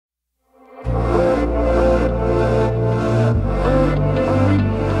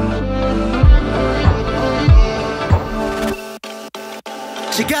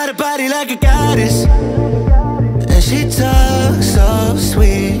a body like a goddess, and she talks so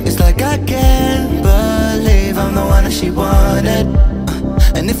sweet. It's like I can't believe I'm the one that she wanted.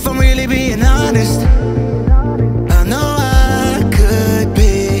 And if I'm really being honest, I know I could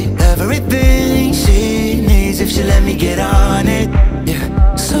be everything she needs if she let me get on it.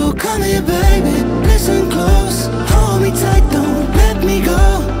 Yeah. So come here, baby, listen close, hold me tight, don't let me go.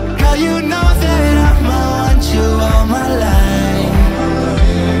 Girl, you know that I'ma want you all my life,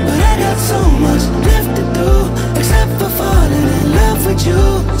 but I got so much left to do, except for falling in love with you.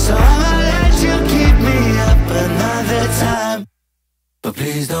 So I'ma let you keep me up another time, but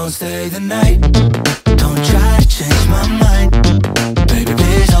please don't stay the night. Don't try to change my mind, baby,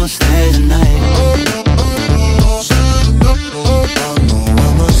 please don't stay the night.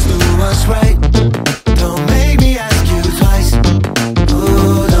 What's right? Don't make me ask you twice.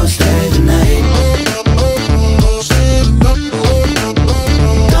 Ooh, don't stay the night.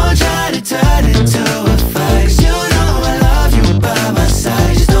 Don't try to turn it to a fight. You know I love you by my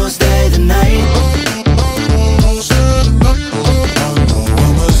side. Just don't stay the night.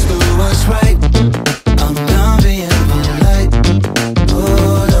 What's right? I'm done being polite.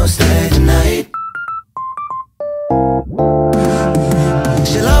 Ooh, don't stay the night.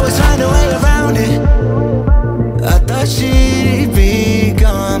 She'll always find a way around it. I thought she'd be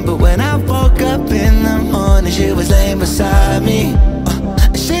gone, but when I woke up in the morning, she was laying beside me.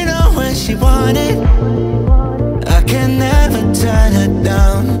 She know when she wanted, I can never turn her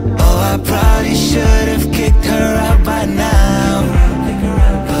down. Oh, I probably should have kicked her out by now,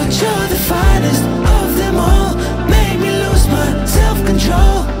 but you're the finest of them all. Make me lose my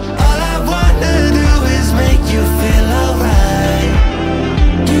self-control. All I wanna do is make you feel alright.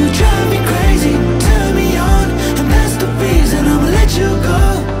 You drive me crazy, turn me on, and that's the reason I'ma let you go.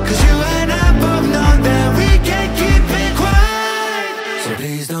 Cause you and I both know that we can't keep it quiet. So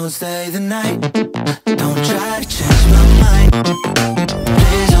please don't stay the night. Don't try to change my mind.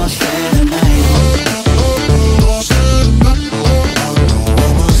 Please don't stay the night.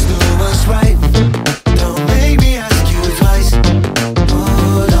 Almost do what's right. Don't make me ask you twice.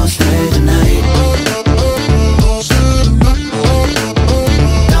 Oh, don't stay the night.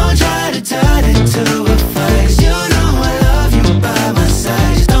 Don't try to turn it to a fight. You know I love you by my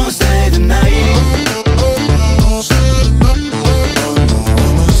side. Just don't stay the night.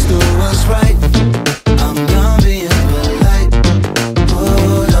 Almost do what's right. I'm done being polite.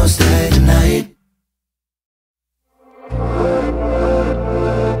 Oh, don't stay the night.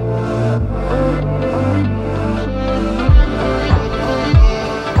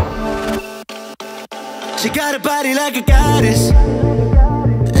 She got a body like a goddess,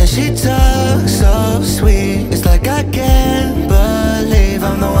 and she talks so sweet. It's like I can't believe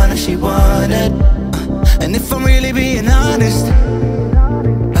I'm the one that she wanted. And if I'm really being honest,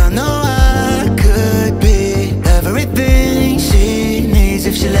 I know I could be everything she needs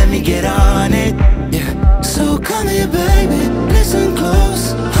if she let me get on it. Yeah. So come here, baby, listen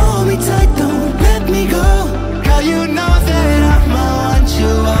close, hold me tight, don't let me go. Girl, you know that I'ma want you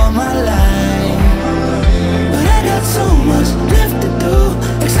all my life, but I got so much left to do,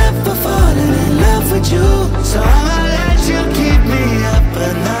 except for falling in love with you. So I'ma let you keep me up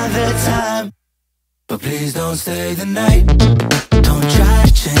another time, but please don't stay the night. Don't try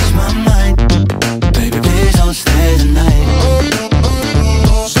to change my mind, baby, please don't stay the night.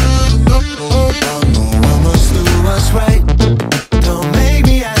 Almost do what's right. Don't make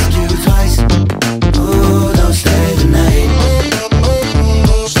me ask you twice. Ooh, don't stay the night.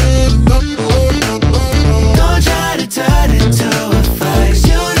 Don't try to turn it to a fight.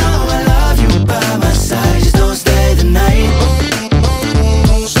 You know I love you by my side. Just don't stay the night.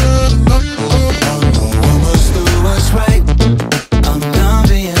 Almost do what's right. I'm done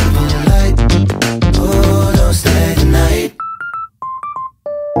being polite. Oh, don't stay the night.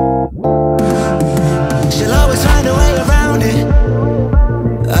 She'll always find a way around it.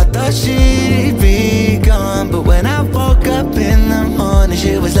 I thought she'd be gone, but when I woke up in the morning,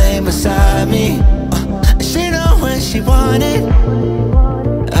 she was laying beside me. She know when she wanted,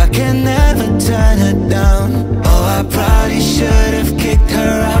 I can never turn her down. Oh, I probably should have kicked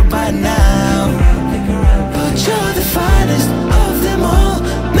her out by now, but you're the finest of them all.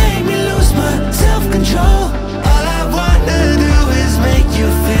 Make me lose my self-control. All I wanna do is make you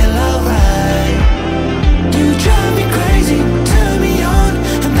feel alright. You drive me crazy, turn me on,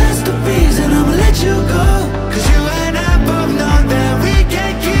 and that's the reason I'ma let you go. Cause you and I both know that we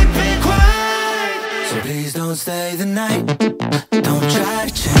can't keep it quiet. So please don't stay the night.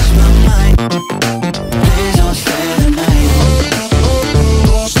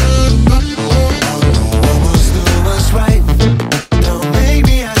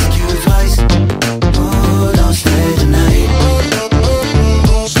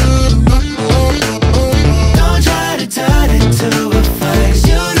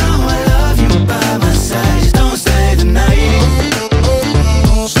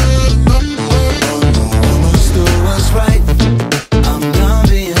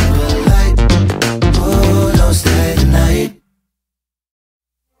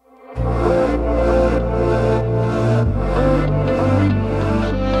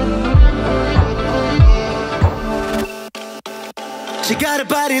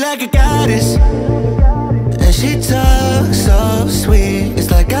 body like a goddess, and she talks so sweet. It's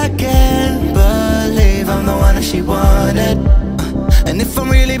like I can't believe I'm the one that she wanted. And if I'm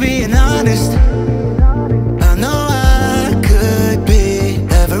really being honest, I know I could be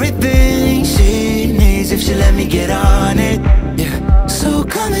everything she needs if she let me get on it. Yeah. So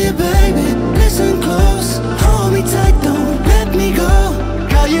come here, baby, listen close, hold me tight, don't let me go.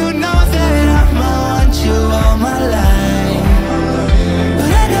 Girl, you know that